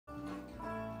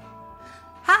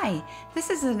Hi, this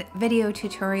is a video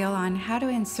tutorial on how to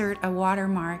insert a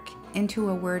watermark into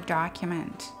a Word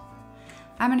document.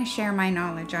 I'm going to share my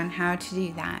knowledge on how to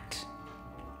do that.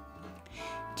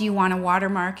 Do you want a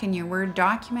watermark in your Word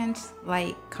document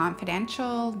like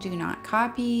confidential, do not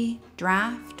copy,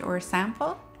 draft, or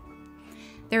sample?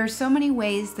 There are so many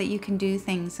ways that you can do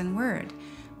things in Word.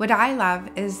 What I love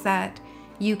is that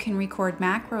you can record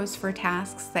macros for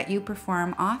tasks that you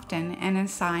perform often and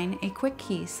assign a quick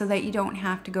key so that you don't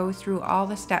have to go through all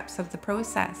the steps of the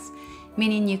process,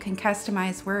 meaning you can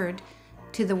customize Word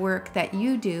to the work that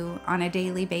you do on a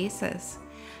daily basis.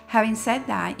 Having said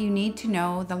that, you need to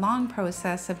know the long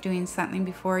process of doing something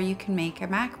before you can make a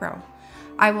macro.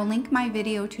 I will link my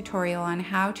video tutorial on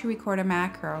how to record a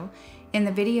macro in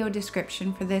the video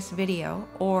description for this video,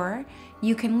 or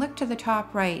you can look to the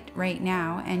top right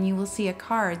now and you will see a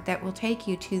card that will take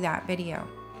you to that video.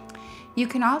 You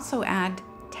can also add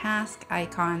task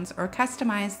icons or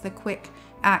customize the quick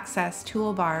access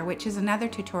toolbar, which is another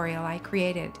tutorial I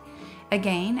created.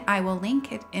 Again, I will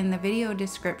link it in the video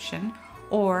description,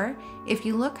 or if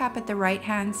you look up at the right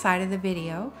hand side of the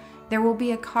video, there will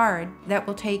be a card that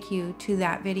will take you to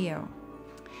that video.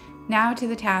 Now to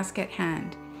the task at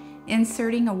hand.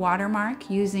 Inserting a watermark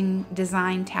using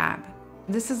Design tab.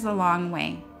 This is a long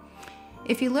way.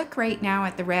 If you look right now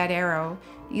at the red arrow,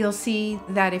 you'll see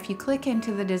that if you click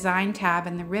into the Design tab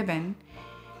and the ribbon,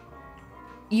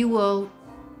 you will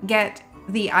get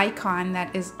the icon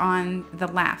that is on the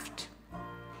left,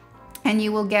 and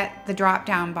you will get the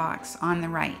drop-down box on the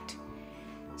right.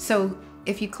 So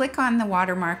if you click on the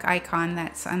watermark icon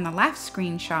that's on the left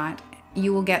screenshot,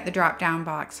 you will get the drop-down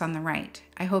box on the right.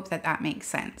 I hope that that makes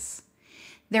sense.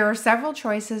 There are several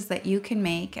choices that you can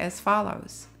make as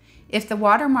follows. If the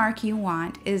watermark you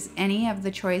want is any of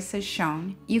the choices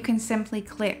shown, you can simply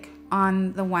click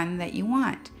on the one that you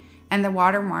want, and the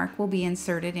watermark will be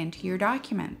inserted into your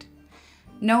document.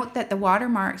 Note that the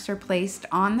watermarks are placed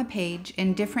on the page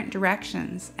in different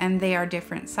directions, and they are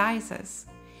different sizes.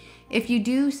 If you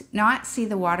do not see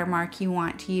the watermark you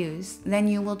want to use, then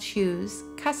you will choose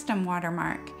Custom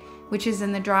Watermark, which is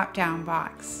in the drop-down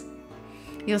box.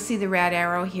 You'll see the red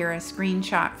arrow here, a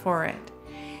screenshot for it.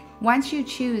 Once you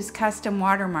choose Custom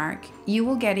Watermark, you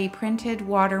will get a printed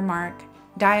watermark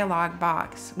dialog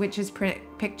box, which is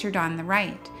pictured on the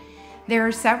right. There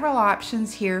are several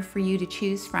options here for you to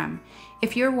choose from.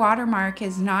 If your watermark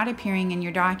is not appearing in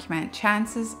your document,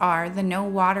 chances are the No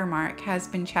Watermark has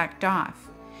been checked off.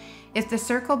 If the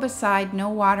circle beside No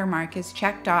Watermark is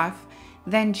checked off,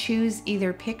 then choose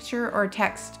either picture or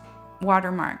text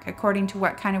watermark according to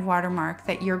what kind of watermark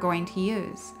that you're going to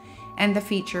use, and the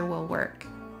feature will work.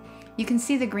 You can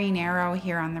see the green arrow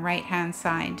here on the right hand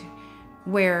side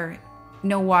where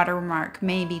No Watermark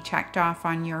may be checked off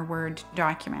on your Word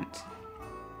document.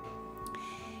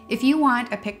 If you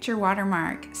want a picture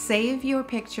watermark, save your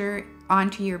picture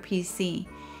onto your PC.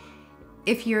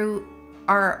 If you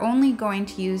are only going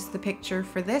to use the picture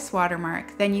for this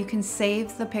watermark, then you can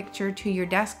save the picture to your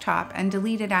desktop and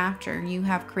delete it after you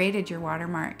have created your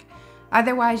watermark.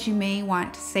 Otherwise, you may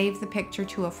want to save the picture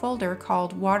to a folder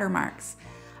called Watermarks.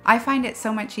 I find it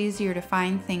so much easier to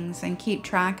find things and keep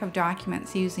track of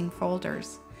documents using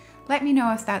folders. Let me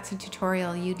know if that's a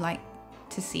tutorial you'd like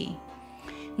to see.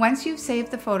 Once you've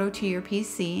saved the photo to your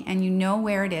PC and you know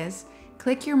where it is,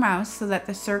 click your mouse so that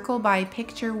the circle by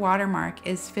picture watermark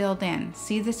is filled in.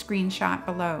 See the screenshot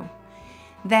below.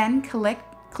 Then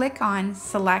click on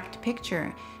Select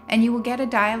Picture, and you will get a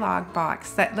dialog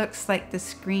box that looks like the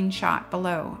screenshot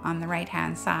below on the right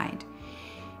hand side.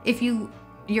 If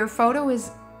your photo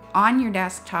is on your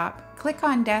desktop, click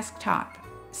on Desktop.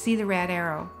 See the red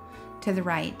arrow to the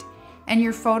right, and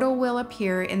your photo will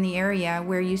appear in the area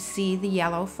where you see the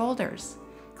yellow folders.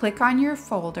 Click on your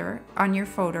photo,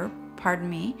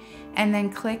 and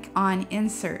then click on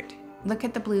Insert. Look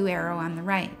at the blue arrow on the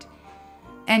right,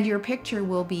 and your picture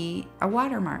will be a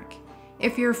watermark.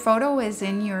 If your photo is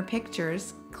in your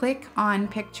pictures, click on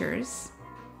Pictures.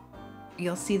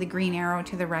 You'll see the green arrow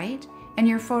to the right, and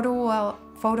your photo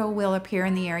will appear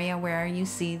in the area where you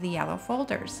see the yellow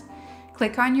folders.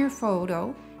 Click on your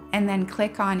photo and then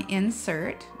click on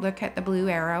Insert. Look at the blue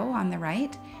arrow on the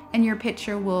right, and your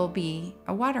picture will be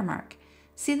a watermark.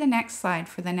 See the next slide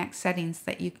for the next settings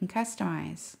that you can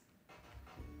customize.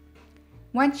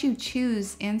 Once you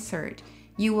choose Insert,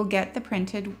 you will get the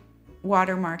printed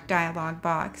watermark dialog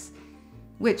box,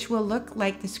 which will look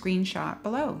like the screenshot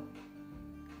below.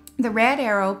 The red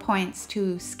arrow points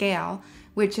to Scale,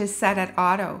 which is set at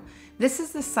Auto. This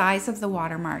is the size of the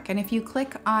watermark, and if you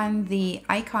click on the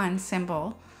icon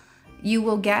symbol, you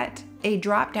will get a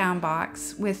drop-down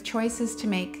box with choices to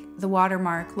make the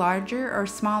watermark larger or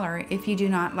smaller if you do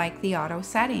not like the auto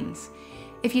settings.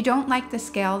 If you don't like the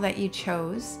scale that you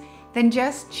chose, then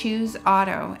just choose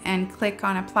auto and click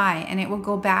on apply and it will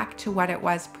go back to what it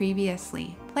was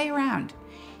previously. Play around.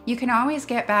 You can always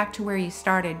get back to where you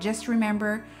started. Just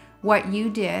remember what you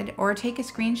did or take a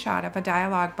screenshot of a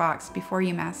dialog box before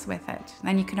you mess with it.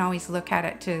 Then you can always look at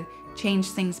it to change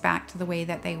things back to the way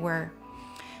that they were.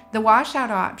 The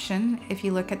washout option, if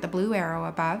you look at the blue arrow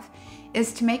above,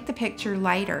 is to make the picture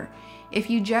lighter. If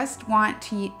you just want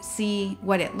to see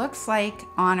what it looks like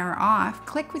on or off,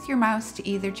 click with your mouse to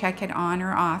either check it on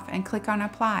or off and click on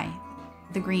apply.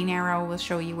 The green arrow will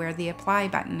show you where the apply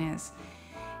button is.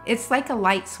 It's like a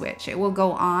light switch. It will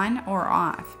go on or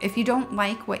off. If you don't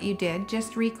like what you did,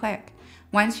 just re-click.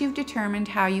 Once you've determined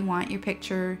how you want your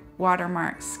picture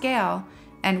watermark scale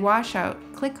and washout,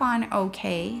 click on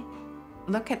OK.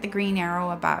 Look at the green arrow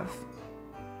above.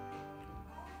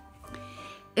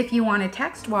 If you want a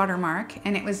text watermark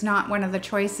and it was not one of the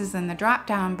choices in the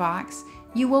drop-down box,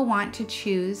 you will want to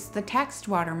choose the text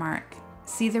watermark.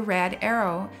 See the red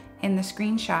arrow in the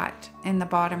screenshot in the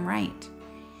bottom right.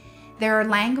 There are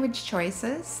language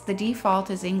choices. The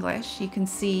default is English. You can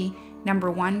see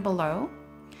number 1 below.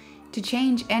 To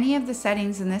change any of the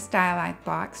settings in this dialog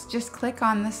box, just click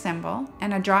on the symbol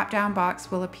and a drop-down box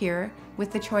will appear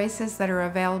with the choices that are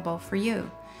available for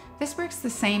you. This works the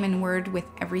same in Word with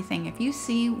everything. If you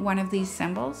see one of these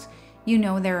symbols, you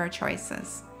know there are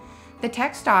choices. The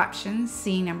text options,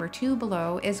 see number 2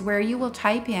 below, is where you will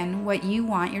type in what you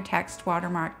want your text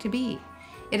watermark to be.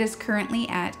 It is currently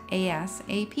at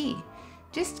ASAP.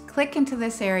 Just click into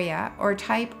this area or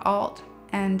type Alt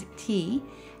and T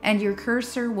and your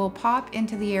cursor will pop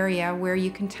into the area where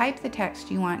you can type the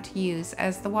text you want to use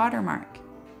as the watermark.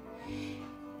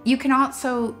 You can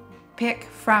also pick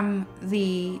from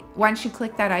once you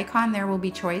click that icon, there will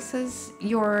be choices.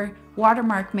 Your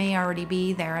watermark may already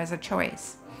be there as a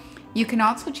choice. You can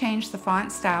also change the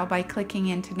font style by clicking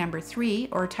into number 3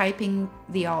 or typing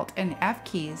the Alt and F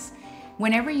keys.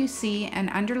 Whenever you see an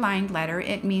underlined letter,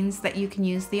 it means that you can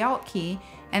use the Alt key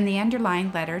and the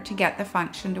underlined letter to get the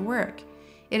function to work.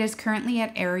 It is currently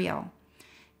at Arial.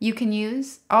 You can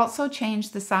also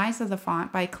change the size of the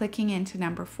font by clicking into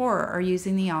number 4 or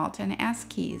using the Alt and S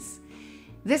keys.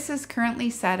 This is currently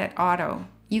set at auto.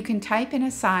 You can type in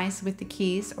a size with the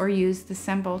keys or use the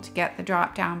symbol to get the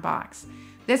drop-down box.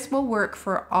 This will work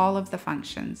for all of the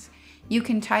functions. You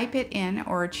can type it in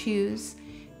or choose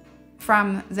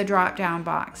from the drop-down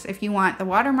box. If you want the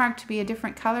watermark to be a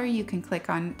different color, you can click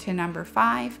on to number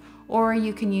 5, or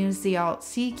you can use the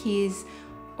Alt-C keys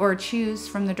or choose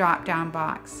from the drop-down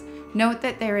box. Note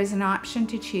that there is an option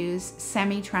to choose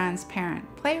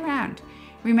semi-transparent. Play around.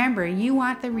 Remember, you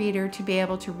want the reader to be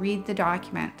able to read the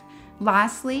document.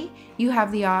 Lastly, you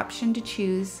have the option to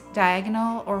choose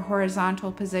diagonal or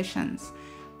horizontal positions.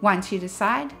 Once you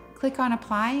decide, click on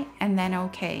Apply and then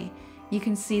OK. You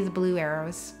can see the blue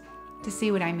arrows to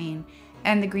see what I mean,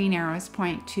 and the green arrows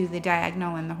point to the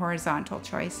diagonal and the horizontal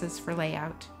choices for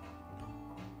layout.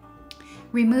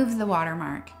 Remove the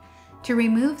watermark. To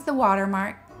remove the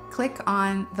watermark, click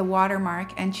on the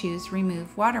watermark and choose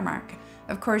Remove Watermark.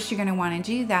 Of course, you're going to want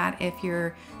to do that if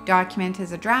your document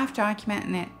is a draft document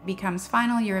and it becomes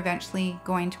final. You're eventually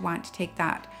going to want to take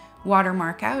that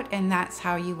watermark out, and that's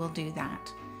how you will do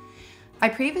that. I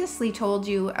previously told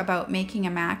you about making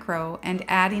a macro and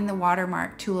adding the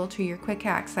watermark tool to your quick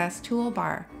access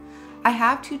toolbar. I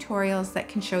have tutorials that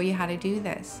can show you how to do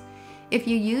this. If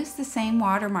you use the same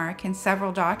watermark in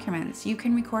several documents, you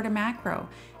can record a macro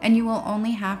and you will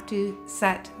only have to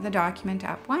set the document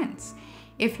up once.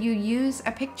 If you use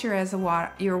a picture as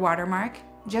your watermark,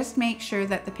 just make sure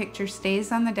that the picture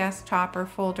stays on the desktop or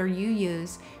folder you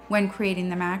use when creating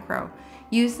the macro.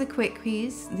 Use the quick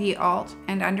keys, the Alt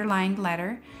and underlined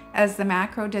letter, as the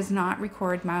macro does not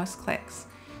record mouse clicks.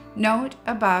 Note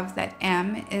above that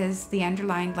M is the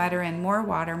underlined letter in More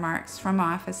Watermarks from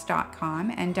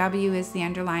Office.com, and W is the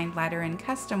underlined letter in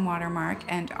Custom Watermark,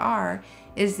 and R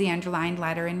is the underlined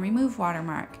letter in Remove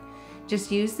Watermark.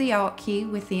 Just use the Alt key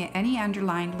with any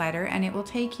underlined letter and it will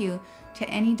take you to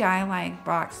any dialog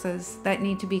boxes that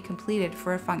need to be completed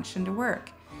for a function to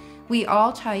work. We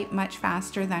all type much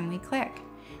faster than we click.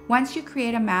 Once you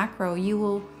create a macro, you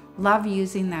will love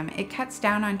using them. It cuts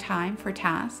down on time for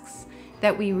tasks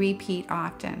that we repeat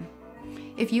often.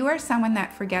 If you are someone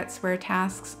that forgets where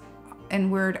tasks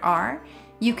in Word are,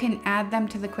 you can add them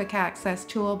to the Quick Access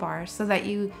Toolbar so that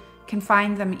you can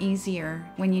find them easier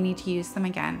when you need to use them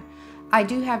again. I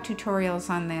do have tutorials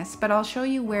on this, but I'll show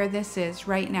you where this is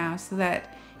right now so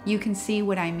that you can see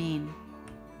what I mean.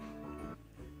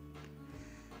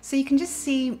 So you can just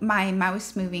see my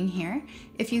mouse moving here.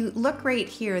 If you look right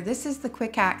here, this is the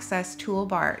quick access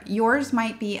toolbar. Yours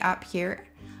might be up here.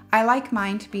 I like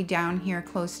mine to be down here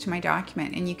close to my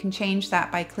document, and you can change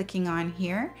that by clicking on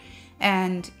here,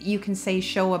 and you can say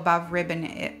show above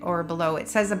ribbon or below. It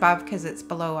says above because it's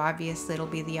below, obviously it'll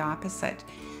be the opposite.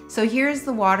 So here's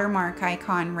the watermark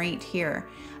icon right here.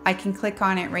 I can click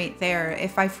on it right there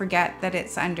if I forget that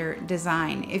it's under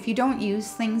design. If you don't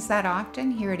use things that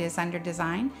often, here it is under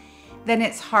design, then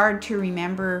it's hard to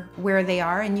remember where they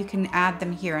are, and you can add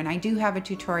them here. And I do have a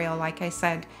tutorial, like I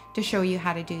said, to show you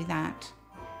how to do that.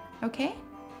 Okay?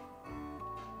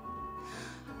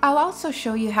 I'll also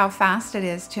show you how fast it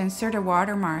is to insert a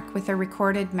watermark with a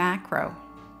recorded macro.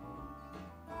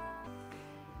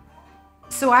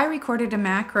 So I recorded a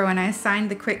macro and I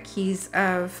assigned the quick keys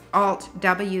of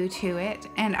Alt-W to it,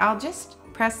 and I'll just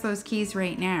press those keys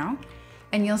right now,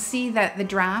 and you'll see that the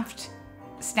draft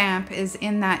stamp is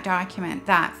in that document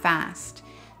that fast.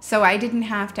 So I didn't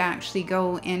have to actually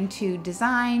go into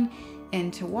design,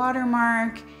 into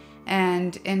watermark,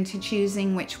 and into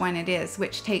choosing which one it is,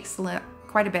 which takes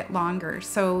quite a bit longer.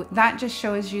 So that just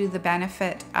shows you the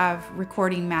benefit of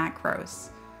recording macros.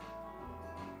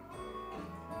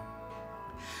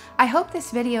 I hope this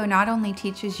video not only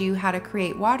teaches you how to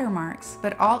create watermarks,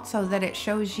 but also that it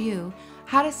shows you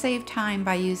how to save time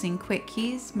by using quick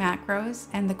keys, macros,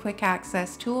 and the quick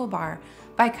access toolbar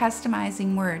by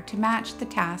customizing Word to match the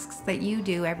tasks that you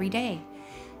do every day.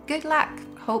 Good luck!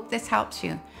 Hope this helps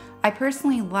you. I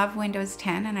personally love Windows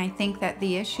 10, and I think that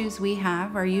the issues we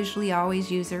have are usually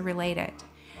always user related.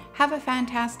 Have a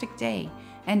fantastic day,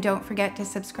 and don't forget to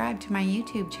subscribe to my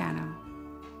YouTube channel.